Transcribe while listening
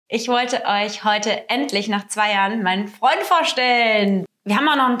Ich wollte euch heute endlich nach 2 Jahren meinen Freund vorstellen. Wir haben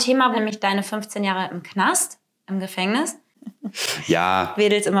auch noch ein Thema, nämlich deine 15 Jahre im Knast, im Gefängnis. Ja.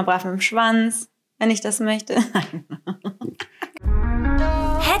 Wedelst immer brav mit dem Schwanz, wenn ich das möchte. Hätte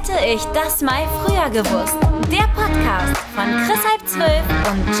ich das mal früher gewusst. Der Podcast von Chris halb 12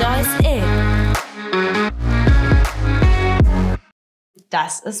 und Joyce.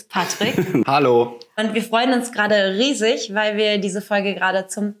 Das ist Patrick. Hallo. Und wir freuen uns gerade riesig, weil wir diese Folge gerade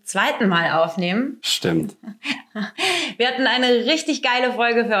zum 2. Mal aufnehmen. Stimmt. Wir hatten eine richtig geile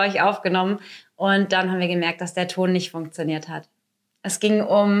Folge für euch aufgenommen und dann haben wir gemerkt, dass der Ton nicht funktioniert hat. Es ging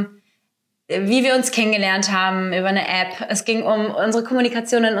um, wie wir uns kennengelernt haben über eine App. Es ging um unsere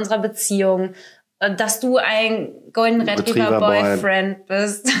Kommunikation in unserer Beziehung. Dass du ein Golden Retriever Boyfriend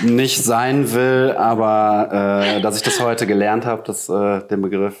bist. Nicht sein will, aber dass ich das heute gelernt habe, den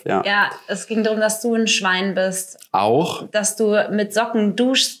Begriff, ja. Ja, es ging darum, dass du ein Schwein bist. Auch. Dass du mit Socken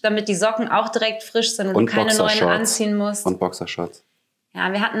duschst, damit die Socken auch direkt frisch sind und du keine neuen anziehen musst. Und Boxershorts.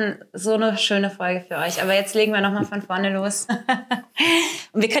 Ja, wir hatten so eine schöne Folge für euch. Aber jetzt legen wir nochmal von vorne los.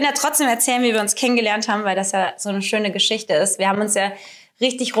 Und wir können ja trotzdem erzählen, wie wir uns kennengelernt haben, weil das ja so eine schöne Geschichte ist. Wir haben uns ja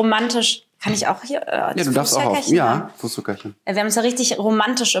richtig romantisch... Kann ich auch hier? Ja, du darfst auch auf. Ja, Fußzuckerchen. Wir haben uns ja richtig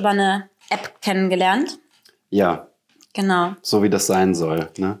romantisch über eine App kennengelernt. Ja. Genau. So wie das sein soll,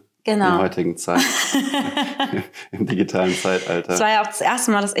 ne? Genau. In der heutigen Zeit. Im digitalen Zeitalter. Das war ja auch das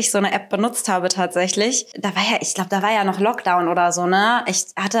erste Mal, dass ich so eine App benutzt habe tatsächlich. Ich glaube, da war ja noch Lockdown oder so, ne? Ich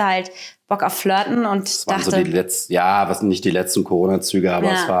hatte halt Bock auf Flirten und das waren dachte... so die letzten, was nicht die letzten Corona-Züge,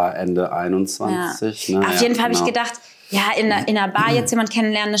 aber es war Ende 21. Ja. Ne? Auf jeden Fall habe ich gedacht, ja, in einer Bar jetzt jemand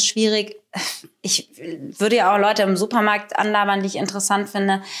kennenlernen ist schwierig. Ich würde ja auch Leute im Supermarkt anlabern, die ich interessant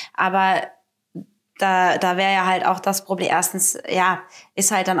finde, aber da wäre ja halt auch das Problem. Erstens, ja,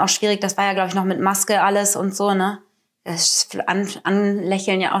 ist halt dann auch schwierig. Das war ja, glaube ich, noch mit Maske alles und so, ne? Das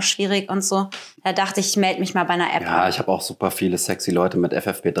Anlächeln ja auch schwierig und so. Da dachte ich melde mich mal bei einer App an. Ich habe auch super viele sexy Leute mit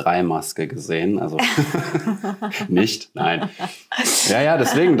FFP3-Maske gesehen. Also nicht, nein. Ja,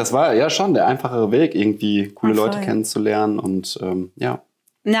 deswegen, das war ja schon der einfachere Weg, irgendwie coole Leute kennenzulernen und ja.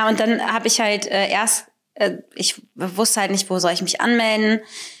 Na, und dann habe ich halt ich wusste halt nicht, wo soll ich mich anmelden.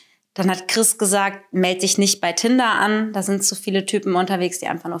 Dann hat Chris gesagt, melde dich nicht bei Tinder an. Da sind so viele Typen unterwegs, die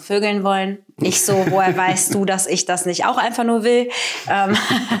einfach nur vögeln wollen. Ich so, woher weißt du, dass ich das nicht auch einfach nur will?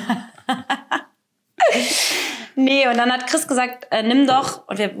 Nee, und dann hat Chris gesagt, nimm doch,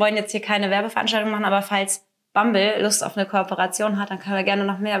 und wir wollen jetzt hier keine Werbeveranstaltung machen, aber falls Bumble Lust auf eine Kooperation hat, dann können wir gerne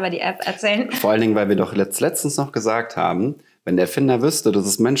noch mehr über die App erzählen. Vor allen Dingen, weil wir doch letztens noch gesagt haben, wenn der Erfinder wüsste, dass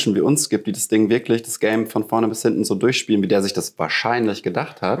es Menschen wie uns gibt, die das Ding wirklich, das Game von vorne bis hinten so durchspielen, wie der sich das wahrscheinlich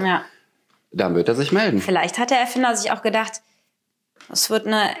gedacht hat, dann wird er sich melden. Vielleicht hat der Erfinder sich auch gedacht, es wird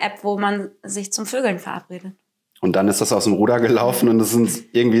eine App, wo man sich zum Vögeln verabredet. Und dann ist das aus dem Ruder gelaufen und voll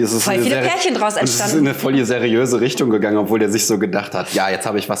viele Pärchen draus entstanden. Es ist in eine voll seriöse Richtung gegangen, obwohl der sich so gedacht hat, ja, jetzt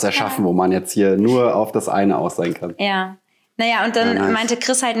habe ich was erschaffen, wo man jetzt hier nur auf das eine aus sein kann. Ja. Naja, und dann meinte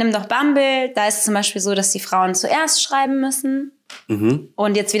Chris halt, nimm doch Bumble. Da ist es zum Beispiel so, dass die Frauen zuerst schreiben müssen. Mhm.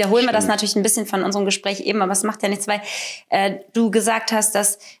 Und jetzt wiederholen wir das natürlich ein bisschen von unserem Gespräch eben, aber es macht ja nichts, weil du gesagt hast,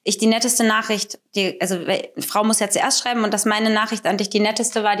 dass ich die netteste Nachricht, eine Frau muss ja zuerst schreiben und dass meine Nachricht an dich die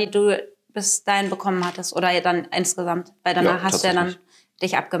netteste war, die du bis dahin bekommen hattest oder dann insgesamt, weil danach hast du ja dann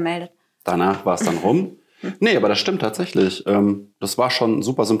dich abgemeldet. Danach war es dann rum. Nee, aber das stimmt tatsächlich. Das war schon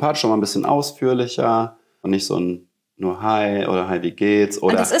super sympathisch, schon mal ein bisschen ausführlicher und nicht so ein nur Hi oder Hi, wie geht's?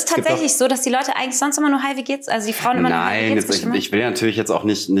 Oder und es ist tatsächlich so, dass die Leute eigentlich sonst immer nur Hi, wie geht's? Also die Frauen immer nur Hi, wie geht's? Nein, ich will natürlich jetzt auch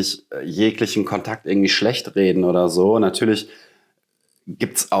nicht jeglichen Kontakt irgendwie schlecht reden oder so. Natürlich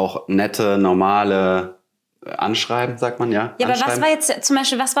gibt's auch nette, normale Anschreiben, sagt man, ja. Ja, aber was war jetzt zum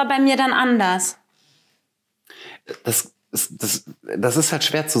Beispiel, was war bei mir dann anders? Das ist halt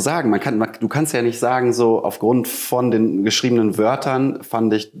schwer zu sagen. Du kannst ja nicht sagen, so aufgrund von den geschriebenen Wörtern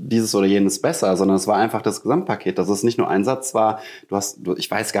fand ich dieses oder jenes besser, sondern es war einfach das Gesamtpaket, dass es nicht nur ein Satz war. Ich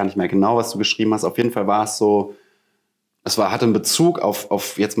weiß gar nicht mehr genau, was du geschrieben hast. Auf jeden Fall war es so, hatte einen Bezug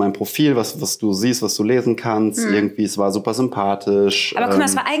auf jetzt mein Profil, was du siehst, was du lesen kannst. Irgendwie, es war super sympathisch. Aber guck mal,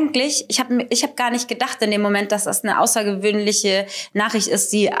 es war eigentlich, ich hab gar nicht gedacht in dem Moment, dass das eine außergewöhnliche Nachricht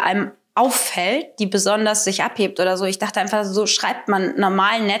ist, die einem auffällt, die besonders sich abhebt oder so. Ich dachte einfach, so schreibt man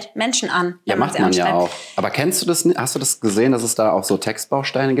normal nett Menschen an. Ja, macht man ja auch. Aber kennst du das? Hast du das gesehen, dass es da auch so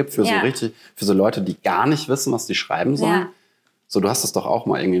Textbausteine gibt für so Leute, die gar nicht wissen, was die schreiben sollen? Ja. So, du hast es doch auch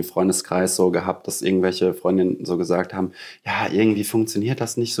mal irgendwie im Freundeskreis so gehabt, dass irgendwelche Freundinnen so gesagt haben, ja, irgendwie funktioniert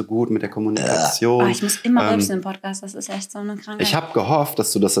das nicht so gut mit der Kommunikation. Ich muss immer rülpsen im Podcast, das ist echt so eine Krankheit. Ich habe gehofft,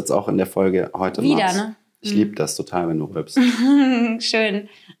 dass du das jetzt auch in der Folge heute machst. Ne? Ich liebe das total, wenn du rülpst. Schön.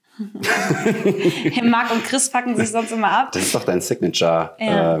 Marc und Chris packen sich sonst immer ab. Das ist doch dein Signature,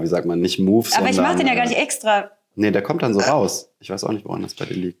 wie sagt man, nicht Move, aber sondern... ich mache den ja gar nicht extra. Nee, der kommt dann so raus. Ich weiß auch nicht, woran das bei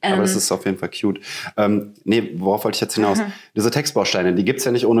dir liegt. Aber das ist auf jeden Fall cute. Worauf wollte ich jetzt hinaus? Diese Textbausteine, die gibt's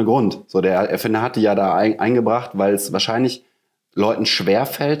ja nicht ohne Grund. So, der Erfinder hat die ja da eingebracht, weil es wahrscheinlich Leuten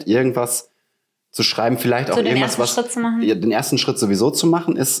schwerfällt, irgendwas zu schreiben, vielleicht auch so irgendwas, den ersten Schritt sowieso zu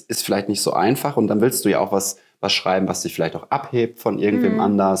machen, ist vielleicht nicht so einfach. Und dann willst du ja auch was schreiben, was dich vielleicht auch abhebt von irgendwem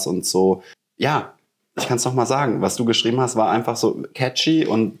anders und so. Ja, ich kann es noch mal sagen. Was du geschrieben hast, war einfach so catchy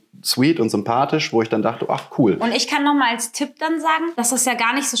und sweet und sympathisch, wo ich dann dachte, ach cool. Und ich kann noch mal als Tipp dann sagen, dass es ja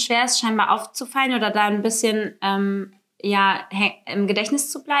gar nicht so schwer ist, scheinbar aufzufallen oder da ein bisschen im Gedächtnis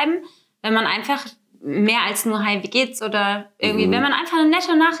zu bleiben, wenn man einfach mehr als nur Hi, wie geht's? Oder irgendwie, wenn man einfach eine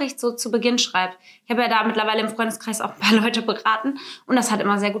nette Nachricht so zu Beginn schreibt. Ich habe ja da mittlerweile im Freundeskreis auch ein paar Leute beraten und das hat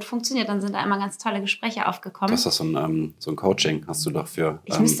immer sehr gut funktioniert. Dann sind da immer ganz tolle Gespräche aufgekommen. Das ist so ein Coaching, hast du doch für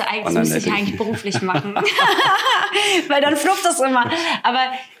das müsste ich eigentlich beruflich machen. Weil dann fluppt das immer. Aber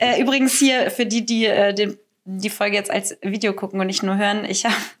übrigens hier, für die Folge jetzt als Video gucken und nicht nur hören. Ich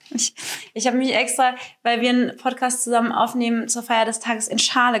hab mich extra, weil wir einen Podcast zusammen aufnehmen, zur Feier des Tages in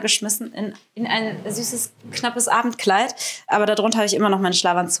Schale geschmissen, in ein süßes, knappes Abendkleid. Aber darunter habe ich immer noch meine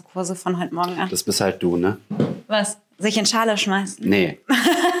Schlafanzughose von heute Morgen an. Das bist halt du, ne? Was? Sich in Schale schmeißen? Nee.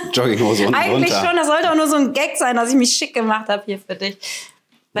 Jogginghose unten runter. Eigentlich schon, das sollte auch nur so ein Gag sein, dass ich mich schick gemacht habe hier für dich.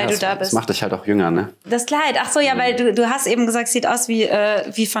 Weil du da bist. Das macht dich halt auch jünger, ne? Das Kleid. Ach so, ja, weil du hast eben gesagt, sieht aus wie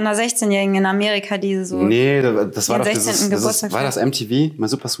von einer 16-Jährigen in Amerika, die so... Nee, das war doch Geburtstag. War das MTV? My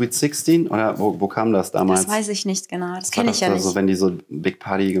Super Sweet 16? Oder wo kam das damals? Das weiß ich nicht genau. Das kenne ich ja nicht. So, wenn die so Big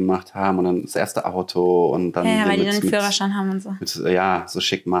Party gemacht haben und dann das erste Auto und dann... Ja, weil die dann einen Führerschein haben und so. So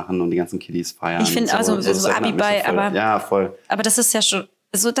schick machen und die ganzen Kiddies feiern. Ich finde also so Abi-Ball, aber... Ja, voll. Aber das ist ja schon...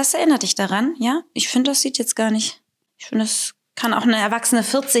 So, das erinnert dich daran, ja? Ich finde, das sieht jetzt gar nicht... Ich finde, das kann auch eine erwachsene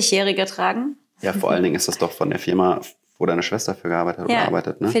 40-Jährige tragen. Ja, vor allen Dingen ist das doch von der Firma, wo deine Schwester für gearbeitet oder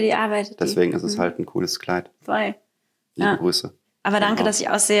arbeitet, ne? Für die arbeitet. Deswegen ist es halt ein cooles Kleid. Voll. Liebe Grüße. Aber danke, dass ich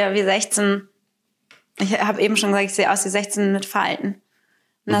aussehe wie 16. Ich habe eben schon gesagt, ich sehe aus wie 16 mit Falten.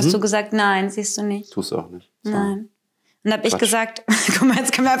 Und hast du gesagt, nein, siehst du nicht. Tust du auch nicht. So. Nein. Und dann habe ich gesagt, guck mal,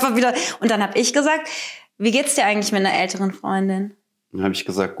 jetzt können wir einfach wieder... Und dann habe ich gesagt, wie geht's dir eigentlich mit einer älteren Freundin? Dann habe ich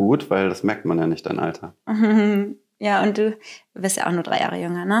gesagt, gut, weil das merkt man ja nicht, dein Alter. Ja, und du bist ja auch nur 3 Jahre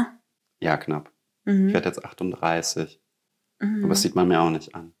jünger, ne? Ja, knapp. Ich werde jetzt 38. Aber das sieht man mir auch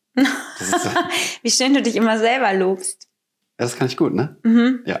nicht an. Das ist wie schön du dich immer selber lobst. Ja, das kann ich gut, ne?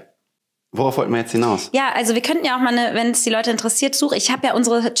 Ja. Worauf wollten wir jetzt hinaus? Ja, also wir könnten ja auch mal, wenn es die Leute interessiert, suchen. Ich habe ja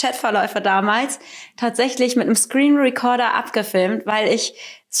unsere Chatverläufe damals tatsächlich mit einem Screen Recorder abgefilmt, weil ich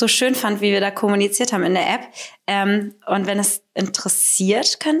so schön fand, wie wir da kommuniziert haben in der App. Und wenn es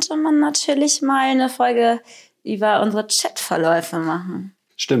interessiert, könnte man natürlich mal eine Folge über unsere Chatverläufe machen.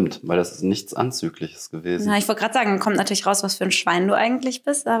 Stimmt, weil das ist nichts Anzügliches gewesen. Na, ich wollte gerade sagen, dann kommt natürlich raus, was für ein Schwein du eigentlich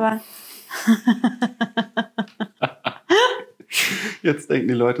bist, aber... Jetzt denken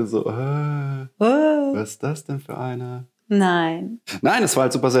die Leute so, was ist das denn für eine? Nein. Nein, es war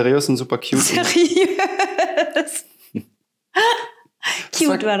halt super seriös und super cute. Seriös.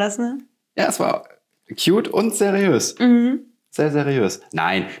 Cute war das, ne? Ja, es war cute und seriös. Sehr seriös.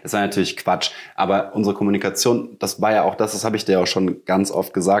 Nein, das war natürlich Quatsch. Aber unsere Kommunikation, das war ja auch das habe ich dir auch schon ganz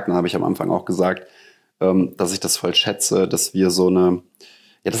oft gesagt. Und habe ich am Anfang auch gesagt, dass ich das voll schätze, dass wir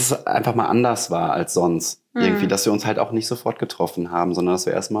dass es einfach mal anders war als sonst. Irgendwie, dass wir uns halt auch nicht sofort getroffen haben, sondern dass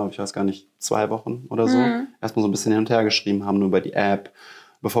wir erstmal, ich weiß gar nicht, 2 Wochen oder so, erstmal so ein bisschen hin und her geschrieben haben, nur über die App,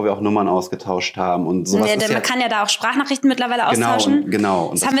 bevor wir auch Nummern ausgetauscht haben und sowas. Ja, man kann ja da auch Sprachnachrichten mittlerweile austauschen. Genau.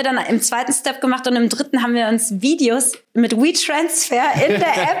 Und das haben wir dann im 2. Step gemacht und im 3. haben wir uns Videos mit WeTransfer in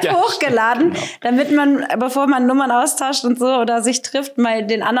der App hochgeladen, damit man, bevor man Nummern austauscht und so oder sich trifft, mal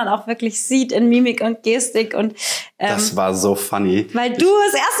den anderen auch wirklich sieht in Mimik und Gestik. Und das war so funny. Weil du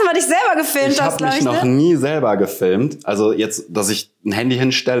das erste Mal dich selber gefilmt hast, glaube ich. Ich habe mich noch nie selber gefilmt. Also jetzt, dass ich ein Handy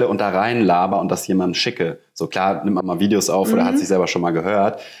hinstelle und da rein laber und das jemandem schicke. So klar, nimmt man mal Videos auf oder hat sich selber schon mal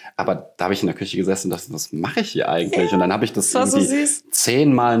gehört. Aber da habe ich in der Küche gesessen und dachte, was mache ich hier eigentlich? Ja, und dann habe ich das irgendwie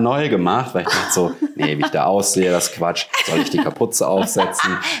 10-mal neu gemacht, weil ich dachte so, nee, wie ich da aussehe, das ist Quatsch. Soll ich die Kapuze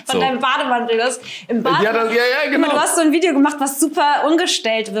aufsetzen? Von deinem Bademantel. Im Bademantel. Ja, genau. Du hast so ein Video gemacht, was super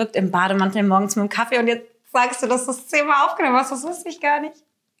ungestellt wirkt im Bademantel morgens mit dem Kaffee. Und jetzt sagst du, dass du das 10-mal aufgenommen hast. Das wusste ich gar nicht.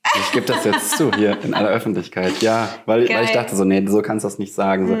 Ich gebe das jetzt zu, hier in aller Öffentlichkeit. Ja, weil ich dachte so, nee, so kannst du das nicht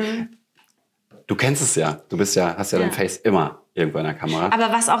sagen. So. Du kennst es ja. Du hast ja dein Face immer irgendwo in der Kamera.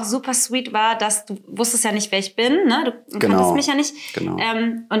 Aber was auch super sweet war, dass du wusstest ja nicht, wer ich bin. Ne? Du kanntest mich ja nicht. Genau.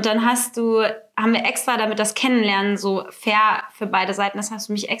 Und dann haben wir extra, damit das Kennenlernen so fair für beide Seiten ist, hast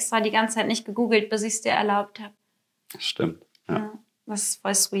du mich extra die ganze Zeit nicht gegoogelt, bis ich es dir erlaubt habe. Stimmt, ja. Das ist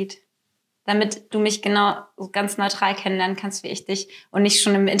voll sweet. Damit du mich genau ganz neutral kennenlernen kannst, wie ich dich und nicht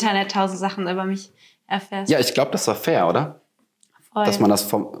schon im Internet 1000 Sachen über mich erfährst. Ja, ich glaube, das war fair, oder? Voll. Dass man das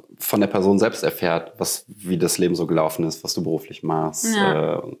von der Person selbst erfährt, wie das Leben so gelaufen ist, was du beruflich machst.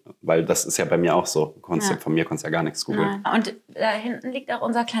 Ja. Weil das ist ja bei mir auch so. Von mir konntest ja gar nichts googeln. Und da hinten liegt auch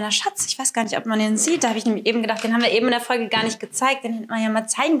unser kleiner Schatz. Ich weiß gar nicht, ob man den sieht. Da habe ich nämlich eben gedacht, den haben wir eben in der Folge gar nicht gezeigt. Den hätte man ja mal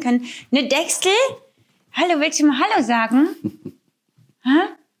zeigen können. Ne, Dextel? Hallo, willst du mal Hallo sagen?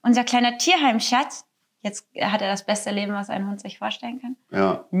 Unser kleiner Tierheimschatz. Jetzt hat er das beste Leben, was ein Hund sich vorstellen kann.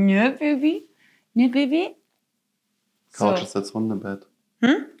 Ja. Ne, Baby? Ne, Baby? Couch ist jetzt Hundebett.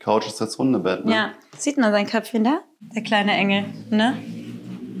 Couch ist jetzt Hundebett, ne? Ja. Sieht man sein Köpfchen da? Der kleine Engel, ne?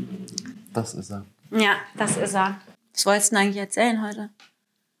 Das ist er. Ja, das ist er. Was wolltest du denn eigentlich erzählen heute?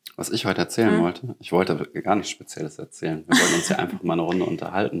 Was ich heute erzählen wollte? Ich wollte gar nichts Spezielles erzählen. Wir wollten uns ja einfach mal eine Runde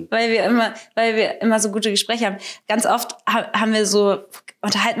unterhalten. Weil wir immer so gute Gespräche haben. Ganz oft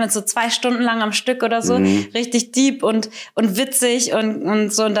unterhalten wir uns so 2 Stunden lang am Stück oder so. Richtig deep und witzig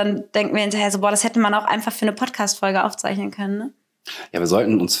und so. Und dann denken wir hinterher so, boah, das hätte man auch einfach für eine Podcast-Folge aufzeichnen können, ne? Ja, wir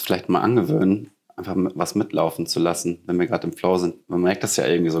sollten uns vielleicht mal angewöhnen, einfach was mitlaufen zu lassen, wenn wir gerade im Flow sind. Man merkt das ja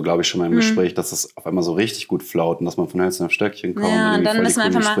irgendwie so, glaube ich, schon mal im Gespräch, dass es auf einmal so richtig gut float und dass man von Hölzchen auf Stöckchen kommt. Ja, und dann müssen wir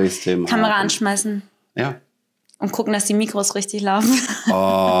einfach mal Kamera anschmeißen. Ja. Und gucken, dass die Mikros richtig laufen. Oh,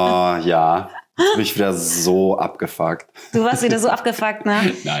 ja. Jetzt bin ich wieder so abgefuckt. Du warst wieder so abgefuckt,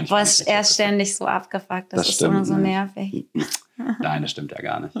 ne? Nein, er ist ständig so abgefuckt. Das ist immer so nervig. Nein, das stimmt ja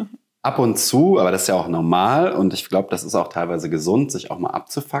gar nicht. Ab und zu, aber das ist ja auch normal und ich glaube, das ist auch teilweise gesund, sich auch mal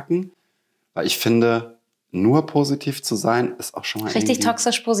abzufacken. Weil ich finde, nur positiv zu sein, ist auch schon mal richtig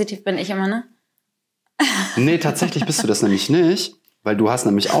toxisch positiv bin ich immer, ne? Nee, tatsächlich bist du das nämlich nicht. Weil du hast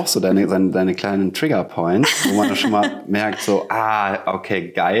nämlich auch so deine kleinen Trigger-Points, wo man dann schon mal merkt, so,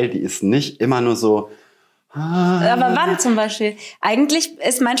 okay, geil, die ist nicht immer nur so. Aber wann zum Beispiel? Eigentlich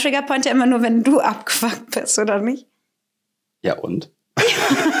ist mein Trigger-Point ja immer nur, wenn du abgefuckt bist, oder nicht? Ja, und?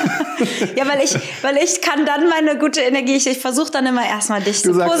 Ja, weil ich kann dann meine gute Energie, ich versuche dann immer erstmal dich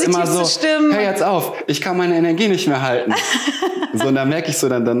so positiv zu stimmen. Hey, jetzt auf, ich kann meine Energie nicht mehr halten. So, und dann merke ich so,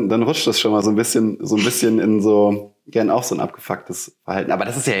 dann rutscht das schon mal so ein bisschen in so, gern auch so ein abgefucktes Verhalten. Aber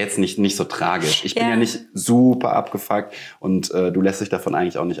das ist ja jetzt nicht so tragisch. Ich bin ja nicht super abgefuckt und du lässt dich davon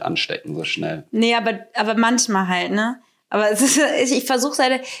eigentlich auch nicht anstecken so schnell. Nee, aber manchmal halt, ne? Aber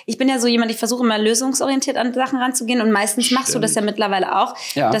ich bin ja so jemand, ich versuche immer lösungsorientiert an Sachen ranzugehen und meistens machst du das ja mittlerweile auch,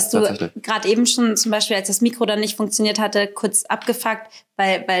 dass du gerade eben schon zum Beispiel, als das Mikro dann nicht funktioniert hatte, kurz abgefuckt,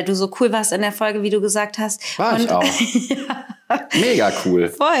 weil du so cool warst in der Folge, wie du gesagt hast. War ich auch. Ja. Mega cool.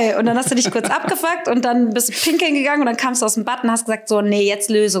 Voll. Und dann hast du dich kurz abgefuckt und dann bist du pinkeln gegangen und dann kamst du aus dem Bad und hast gesagt so, nee, jetzt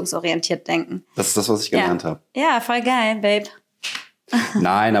lösungsorientiert denken. Das ist das, was ich gelernt habe. Ja, voll geil, Babe.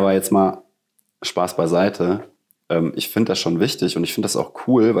 Nein, aber jetzt mal Spaß beiseite. Ich finde das schon wichtig und ich finde das auch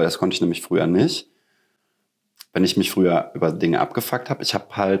cool, weil das konnte ich nämlich früher nicht. Wenn ich mich früher über Dinge abgefuckt habe, ich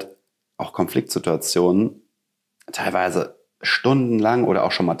habe halt auch Konfliktsituationen teilweise stundenlang oder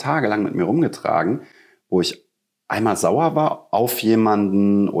auch schon mal tagelang mit mir rumgetragen, wo ich einmal sauer war auf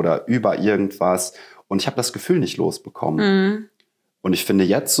jemanden oder über irgendwas und ich habe das Gefühl nicht losbekommen. Und ich finde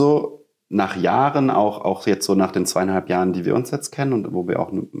jetzt so, nach Jahren, auch jetzt so nach den 2,5 Jahren, die wir uns jetzt kennen und wo wir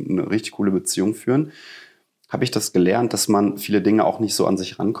auch eine richtig coole Beziehung führen, habe ich das gelernt, dass man viele Dinge auch nicht so an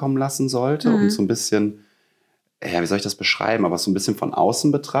sich rankommen lassen sollte und so ein bisschen, wie soll ich das beschreiben, aber so ein bisschen von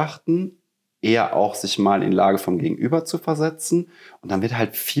außen betrachten, eher auch sich mal in die Lage vom Gegenüber zu versetzen und dann wird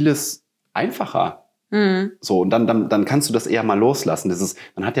halt vieles einfacher. So, und dann kannst du das eher mal loslassen.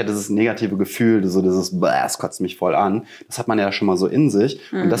 Man hat ja dieses negative Gefühl, es kotzt mich voll an. Das hat man ja schon mal so in sich.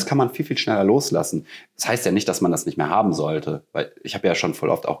 Und das kann man viel, viel schneller loslassen. Das heißt ja nicht, dass man das nicht mehr haben sollte. Weil ich habe ja schon voll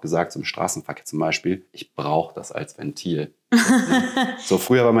oft auch gesagt, so im Straßenverkehr zum Beispiel, ich brauche das als Ventil. So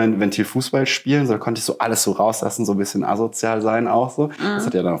früher war mein Ventil Fußball spielen, so da konnte ich so alles so rauslassen, so ein bisschen asozial sein auch so. Das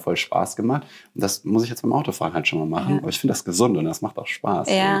hat ja dann auch voll Spaß gemacht. Und das muss ich jetzt beim Autofahren halt schon mal machen. Aber ich finde das gesund und das macht auch Spaß,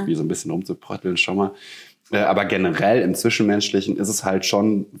 irgendwie so ein bisschen rumzuprötteln schon mal. Aber generell im Zwischenmenschlichen ist es halt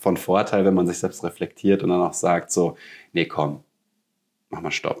schon von Vorteil, wenn man sich selbst reflektiert und dann auch sagt so, nee, komm, mach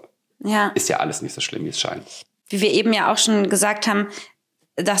mal Stopp. Ja. Ist ja alles nicht so schlimm, wie es scheint. Wie wir eben ja auch schon gesagt haben,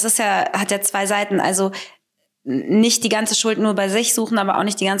 hat ja 2 Seiten. Also nicht die ganze Schuld nur bei sich suchen, aber auch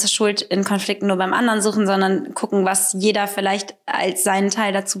nicht die ganze Schuld in Konflikten nur beim anderen suchen, sondern gucken, was jeder vielleicht als seinen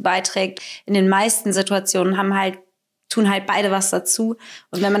Teil dazu beiträgt. In den meisten Situationen tun halt beide was dazu.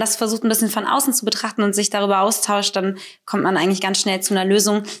 Und wenn man das versucht, ein bisschen von außen zu betrachten und sich darüber austauscht, dann kommt man eigentlich ganz schnell zu einer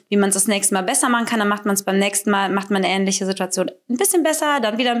Lösung, wie man es das nächste Mal besser machen kann. Dann macht man es beim nächsten Mal, macht man eine ähnliche Situation ein bisschen besser,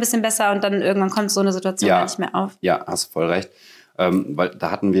 dann wieder ein bisschen besser und dann irgendwann kommt so eine Situation gar nicht mehr auf. Ja, hast du voll recht. Weil da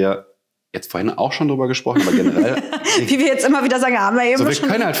hatten wir jetzt vorhin auch schon drüber gesprochen, aber generell. Wie wir jetzt immer wieder sagen, haben wir eben so, wir schon.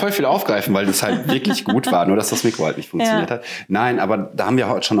 können halt voll viel aufgreifen, weil das halt wirklich gut war, nur dass das Mikro halt nicht funktioniert hat. Nein, aber da haben wir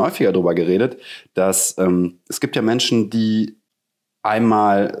heute schon häufiger drüber geredet, dass es gibt ja Menschen, die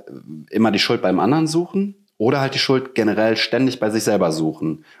einmal immer die Schuld beim anderen suchen oder halt die Schuld generell ständig bei sich selber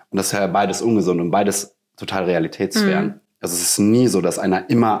suchen. Und das ist ja beides ungesund und beides total realitätsfern. Also es ist nie so, dass einer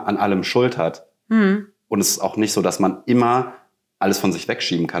immer an allem Schuld hat. Und es ist auch nicht so, dass man immer alles von sich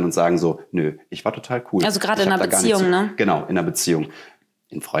wegschieben kann und sagen so, nö, ich war total cool. Also gerade in einer Beziehung, ne? Genau, in einer Beziehung.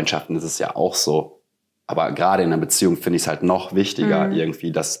 In Freundschaften ist es ja auch so. Aber gerade in einer Beziehung finde ich es halt noch wichtiger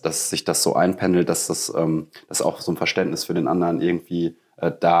irgendwie, dass sich das so einpendelt, dass dass auch so ein Verständnis für den anderen irgendwie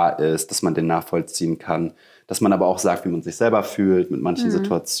da ist, dass man den nachvollziehen kann. Dass man aber auch sagt, wie man sich selber fühlt mit manchen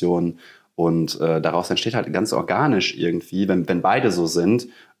Situationen. Und daraus entsteht halt ganz organisch irgendwie, wenn beide so sind,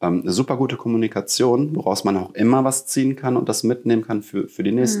 eine super gute Kommunikation, woraus man auch immer was ziehen kann und das mitnehmen kann für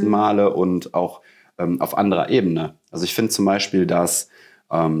die nächsten Male und auch auf anderer Ebene. Also ich finde zum Beispiel, dass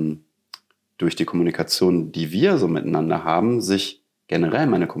durch die Kommunikation, die wir so miteinander haben, sich generell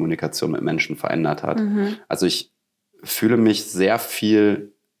meine Kommunikation mit Menschen verändert hat. Also ich fühle mich sehr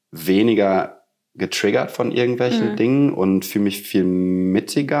viel weniger getriggert von irgendwelchen Dingen und fühle mich viel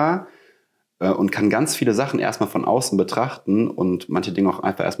mittiger und kann ganz viele Sachen erstmal von außen betrachten und manche Dinge auch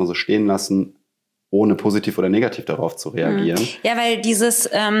einfach erstmal so stehen lassen, ohne positiv oder negativ darauf zu reagieren. Ja, weil dieses,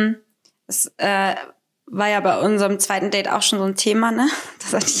 war ja bei unserem zweiten Date auch schon so ein Thema, ne?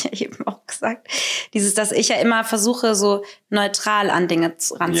 Das hatte ich ja eben auch gesagt. Dass ich ja immer versuche, so neutral an Dinge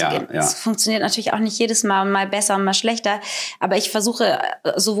ranzugehen. Ja. Das funktioniert natürlich auch nicht jedes Mal besser und mal schlechter. Aber ich versuche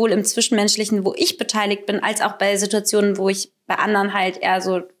sowohl im Zwischenmenschlichen, wo ich beteiligt bin, als auch bei Situationen, wo ich bei anderen halt eher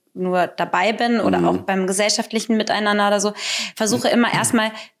so nur dabei bin oder auch beim gesellschaftlichen Miteinander oder so, versuche immer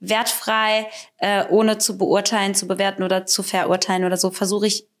erstmal wertfrei, ohne zu beurteilen, zu bewerten oder zu verurteilen oder so, versuche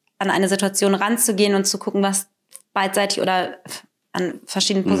ich an eine Situation ranzugehen und zu gucken, was beidseitig oder an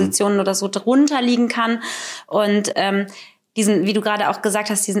verschiedenen Positionen oder so drunter liegen kann. Und diesen, wie du gerade auch gesagt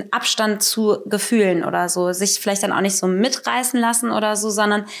hast, diesen Abstand zu Gefühlen oder so, sich vielleicht dann auch nicht so mitreißen lassen oder so,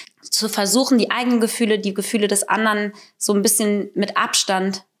 sondern zu versuchen, die eigenen Gefühle, die Gefühle des anderen so ein bisschen mit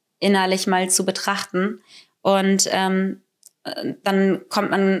Abstand innerlich mal zu betrachten. Und dann kommt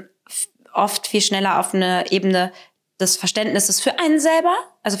man oft viel schneller auf eine Ebene des Verständnisses für einen selber,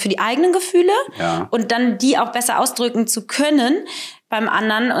 also für die eigenen Gefühle, und dann die auch besser ausdrücken zu können beim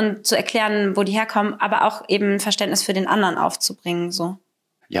anderen und zu erklären, wo die herkommen, aber auch eben Verständnis für den anderen aufzubringen. So.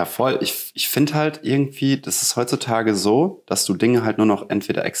 Ja, voll. Ich finde halt irgendwie, das ist heutzutage so, dass du Dinge halt nur noch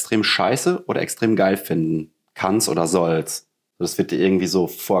entweder extrem scheiße oder extrem geil finden kannst oder sollst. Das wird dir irgendwie so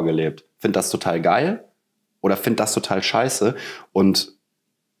vorgelebt. Find das total geil oder find das total scheiße. Und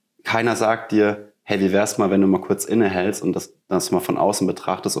keiner sagt dir, hey, wie wär's mal, wenn du mal kurz innehältst und das mal von außen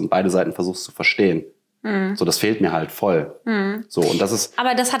betrachtest und beide Seiten versuchst zu verstehen. So, das fehlt mir halt voll. So, und das ist.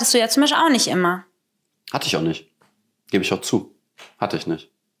 Aber das hattest du ja zum Beispiel auch nicht immer. Hatte ich auch nicht. Gebe ich auch zu. Hatte ich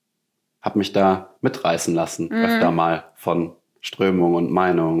nicht. Hab mich da mitreißen lassen, öfter mal von Strömungen und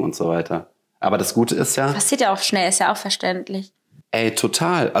Meinungen und so weiter. Aber das Gute ist ja... Passiert ja auch schnell, ist ja auch verständlich. Ey,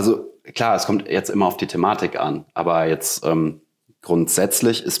 total. Also klar, es kommt jetzt immer auf die Thematik an. Aber jetzt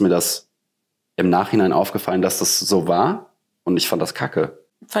grundsätzlich ist mir das im Nachhinein aufgefallen, dass das so war. Und ich fand das kacke.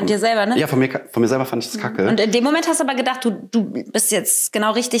 Von dir selber, ne? Ja, von mir selber fand ich das kacke. Und in dem Moment hast du aber gedacht, du bist jetzt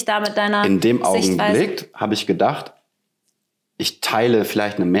genau richtig da mit deiner In dem Sichtweise. Augenblick habe ich gedacht, ich teile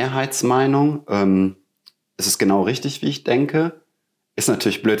vielleicht eine Mehrheitsmeinung. Es ist genau richtig, wie ich denke. Ist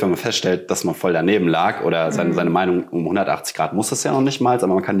natürlich blöd, wenn man feststellt, dass man voll daneben lag oder seine Meinung um 180 Grad muss es ja noch nicht mal,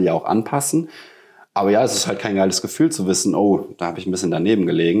 aber man kann die ja auch anpassen. Aber ja, es ist halt kein geiles Gefühl zu wissen, oh, da habe ich ein bisschen daneben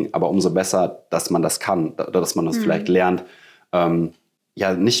gelegen. Aber umso besser, dass man das kann oder dass man das vielleicht lernt,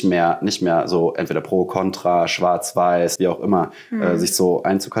 ja, nicht mehr so entweder pro, kontra, schwarz, weiß, wie auch immer, sich so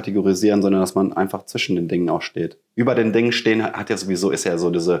einzukategorisieren, sondern dass man einfach zwischen den Dingen auch steht. Über den Dingen stehen ist ja so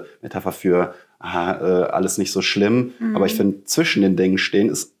diese Metapher für alles nicht so schlimm. Aber ich finde, zwischen den Dingen stehen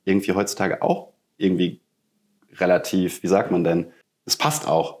ist irgendwie heutzutage auch irgendwie relativ, wie sagt man denn? Es passt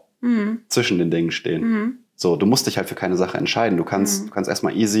auch. Zwischen den Dingen stehen. So, du musst dich halt für keine Sache entscheiden. Du kannst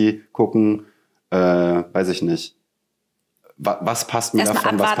erstmal easy gucken, weiß ich nicht, was passt mir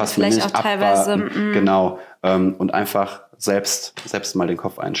davon, was passt mir nicht, abwarten, genau, und einfach selbst mal den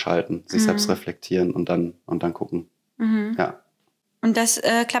Kopf einschalten, sich selbst reflektieren und dann gucken. Ja. Und das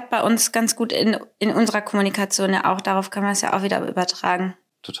klappt bei uns ganz gut in unserer Kommunikation ja auch. Darauf kann man es ja auch wieder übertragen.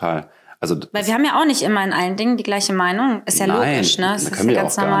 Total. Also, weil wir haben ja auch nicht immer in allen Dingen die gleiche Meinung. Ist ja logisch, ne? Das ist ja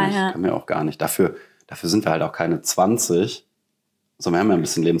ganz normal. Ja. Können wir auch gar nicht. Dafür sind wir halt auch keine 20, sondern wir haben ja ein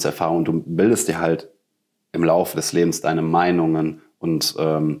bisschen Lebenserfahrung. Und du bildest dir halt im Laufe des Lebens deine Meinungen und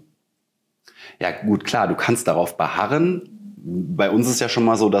Ja, gut, klar, du kannst darauf beharren. Bei uns ist ja schon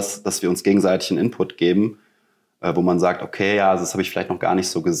mal so, dass wir uns gegenseitig einen Input geben, wo man sagt, okay, ja, das habe ich vielleicht noch gar nicht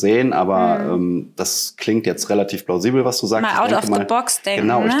so gesehen, aber das klingt jetzt relativ plausibel, was du sagst. Mal out of the box denken.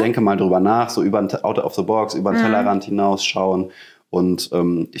 Genau, ich denke mal drüber nach, so out of the box, über den Tellerrand hinausschauen. Und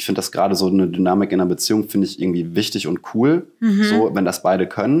ich finde das gerade so eine Dynamik in einer Beziehung, finde ich irgendwie wichtig und cool, so wenn das beide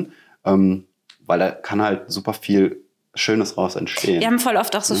können, weil da kann halt super viel Schönes raus entstehen. Wir haben voll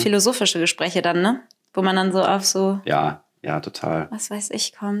oft auch so philosophische Gespräche dann, ne? Wo man dann so auf so... Ja, total. Was weiß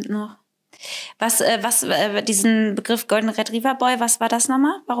ich, kommt noch. Was diesen Begriff Golden Retriever Boy, was war das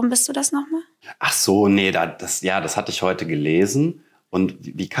nochmal? Warum bist du das nochmal? Ach so, nee, das hatte ich heute gelesen. Und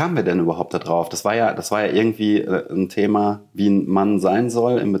wie kamen wir denn überhaupt da drauf? Das war ja irgendwie ein Thema, wie ein Mann sein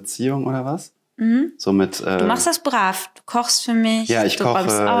soll in Beziehung oder was? So mit, du machst das brav, du kochst für mich. Ja, ich koche,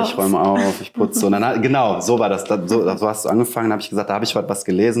 ich räume auf, ich putze. Und dann, genau, so war das. So hast du angefangen, habe ich gesagt, da habe ich heute was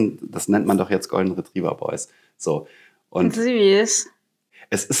gelesen, das nennt man doch jetzt Golden Retriever Boys. So. Und süß.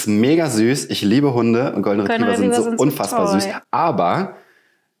 Es ist mega süß. Ich liebe Hunde und Golden Retriever sind so unfassbar süß. Aber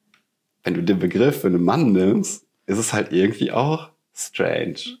wenn du den Begriff für einen Mann nimmst, ist es halt irgendwie auch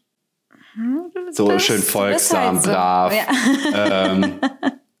strange. So schön folgsam, halt so. Brav. Ja.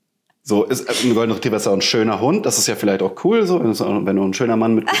 So ist ein Golden Retriever ist auch ein schöner Hund. Das ist ja vielleicht auch cool, so wenn du ein schöner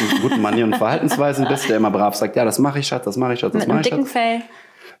Mann mit guten Manieren und Verhaltensweisen bist, der immer brav sagt, ja, das mache ich, Schatz, das mache ich, Schatz, das mache ich, Schatz. Mit einem dicken Fell.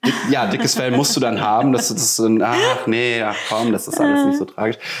 Ja, dickes Fell musst du dann haben. Das ist ach nee, ach komm, das ist alles nicht so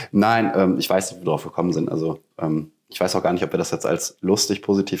tragisch. Nein, ich weiß nicht, wie wir drauf gekommen sind. Also ich weiß auch gar nicht, ob wir das jetzt als lustig,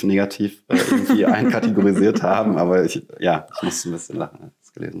 positiv, negativ irgendwie einkategorisiert haben. Aber ich musste ein bisschen lachen, als ich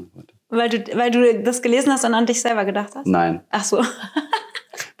das gelesen habe. Weil du das gelesen hast und an dich selber gedacht hast? Nein. Ach so.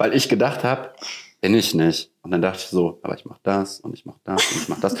 Weil ich gedacht habe, bin ich nicht. Und dann dachte ich so, aber ich mache das und ich mache das und ich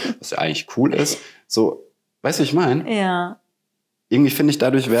mache das, was ja eigentlich cool ist. So, weißt du, wie ich meine? Ja. Irgendwie finde ich,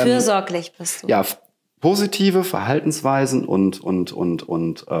 dadurch werden... Fürsorglich bist du. Ja, positive Verhaltensweisen und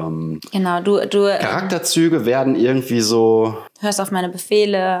genau, du Charakterzüge werden irgendwie so... Hörst auf meine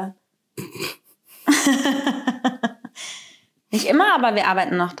Befehle. Nicht immer, aber wir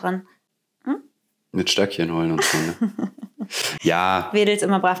arbeiten noch dran. Mit Stöckchen holen und so, ne? Ja. Wedelst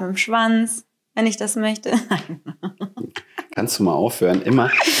immer brav mit dem Schwanz, wenn ich das möchte. Kannst du mal aufhören? Immer.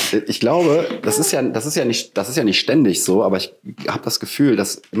 Ich glaube, das ist ja nicht ständig so, aber ich habe das Gefühl,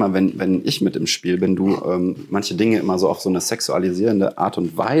 dass immer, wenn ich mit im Spiel bin, du manche Dinge immer so auf so eine sexualisierende Art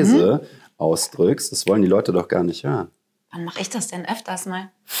und Weise ausdrückst. Das wollen die Leute doch gar nicht hören. Wann mache ich das denn öfters mal?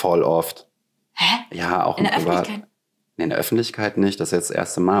 Voll oft. Hä? Ja, auch in der Öffentlichkeit? Nee, in der Öffentlichkeit nicht. Das ist jetzt das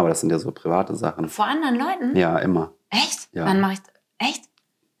erste Mal, aber das sind ja so private Sachen. Vor anderen Leuten? Ja, immer. Echt? Ja. Wann mache ich das? Echt?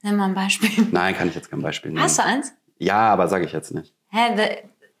 Nimm mal ein Beispiel. Nein, kann ich jetzt kein Beispiel nehmen. Hast du eins? Ja, aber sage ich jetzt nicht. Hä?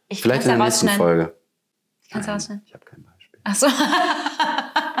 Vielleicht in der nächsten Folge. Kannst du rausschneiden? Ich habe kein Beispiel. Ach so.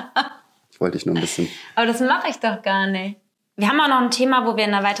 Ich wollte dich nur ein bisschen... Aber das mache ich doch gar nicht. Wir haben auch noch ein Thema, wo wir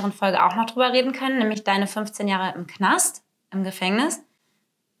in einer weiteren Folge auch noch drüber reden können, nämlich deine 15 Jahre im Knast, im Gefängnis,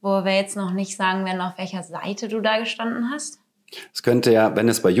 wo wir jetzt noch nicht sagen werden, auf welcher Seite du da gestanden hast. Es könnte ja, wenn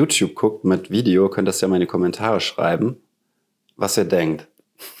es bei YouTube guckt mit Video, könnt ihr es ja mal in die Kommentare schreiben, was ihr denkt.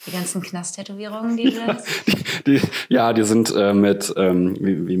 Die ganzen Knast-Tätowierungen, die du hast? Die sind mit,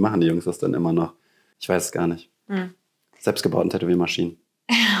 wie machen die Jungs das denn immer noch? Ich weiß es gar nicht. Selbstgebauten Tätowiermaschinen.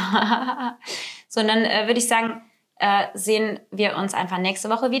 So, und dann würde ich sagen, sehen wir uns einfach nächste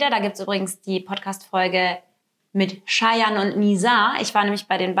Woche wieder. Da gibt es übrigens die Podcast-Folge mit Jahren und Nisa. Ich war nämlich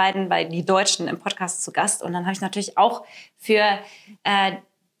bei den beiden, bei die Deutschen im Podcast zu Gast. Und dann habe ich natürlich auch für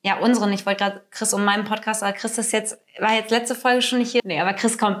unseren, ich wollte gerade Chris um meinen Podcast, aber Chris war jetzt letzte Folge schon nicht hier. Nee, aber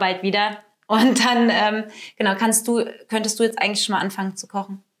Chris kommt bald wieder. Und dann, könntest du jetzt eigentlich schon mal anfangen zu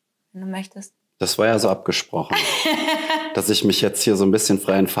kochen, wenn du möchtest. Das war ja so abgesprochen, dass ich mich jetzt hier so ein bisschen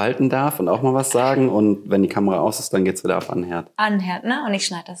frei entfalten darf und auch mal was sagen. Und wenn die Kamera aus ist, dann geht's wieder auf Anherd. Anherd, ne? Und ich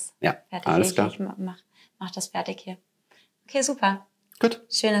schneide das. Ja, fertig. Alles klar. Ich mach das fertig hier. Okay, super. Gut.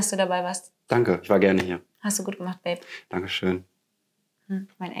 Schön, dass du dabei warst. Danke, ich war gerne hier. Hast du gut gemacht, Babe. Dankeschön.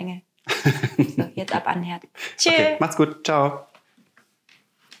 Mein Engel. So, jetzt ab Anherd. Tschüss. Okay, macht's gut. Ciao.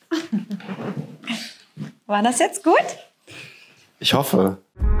 War das jetzt gut? Ich hoffe.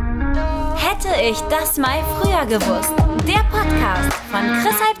 Hätte ich das mal früher gewusst. Der Podcast von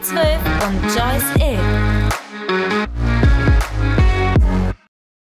Chris halb 12 und Joyce.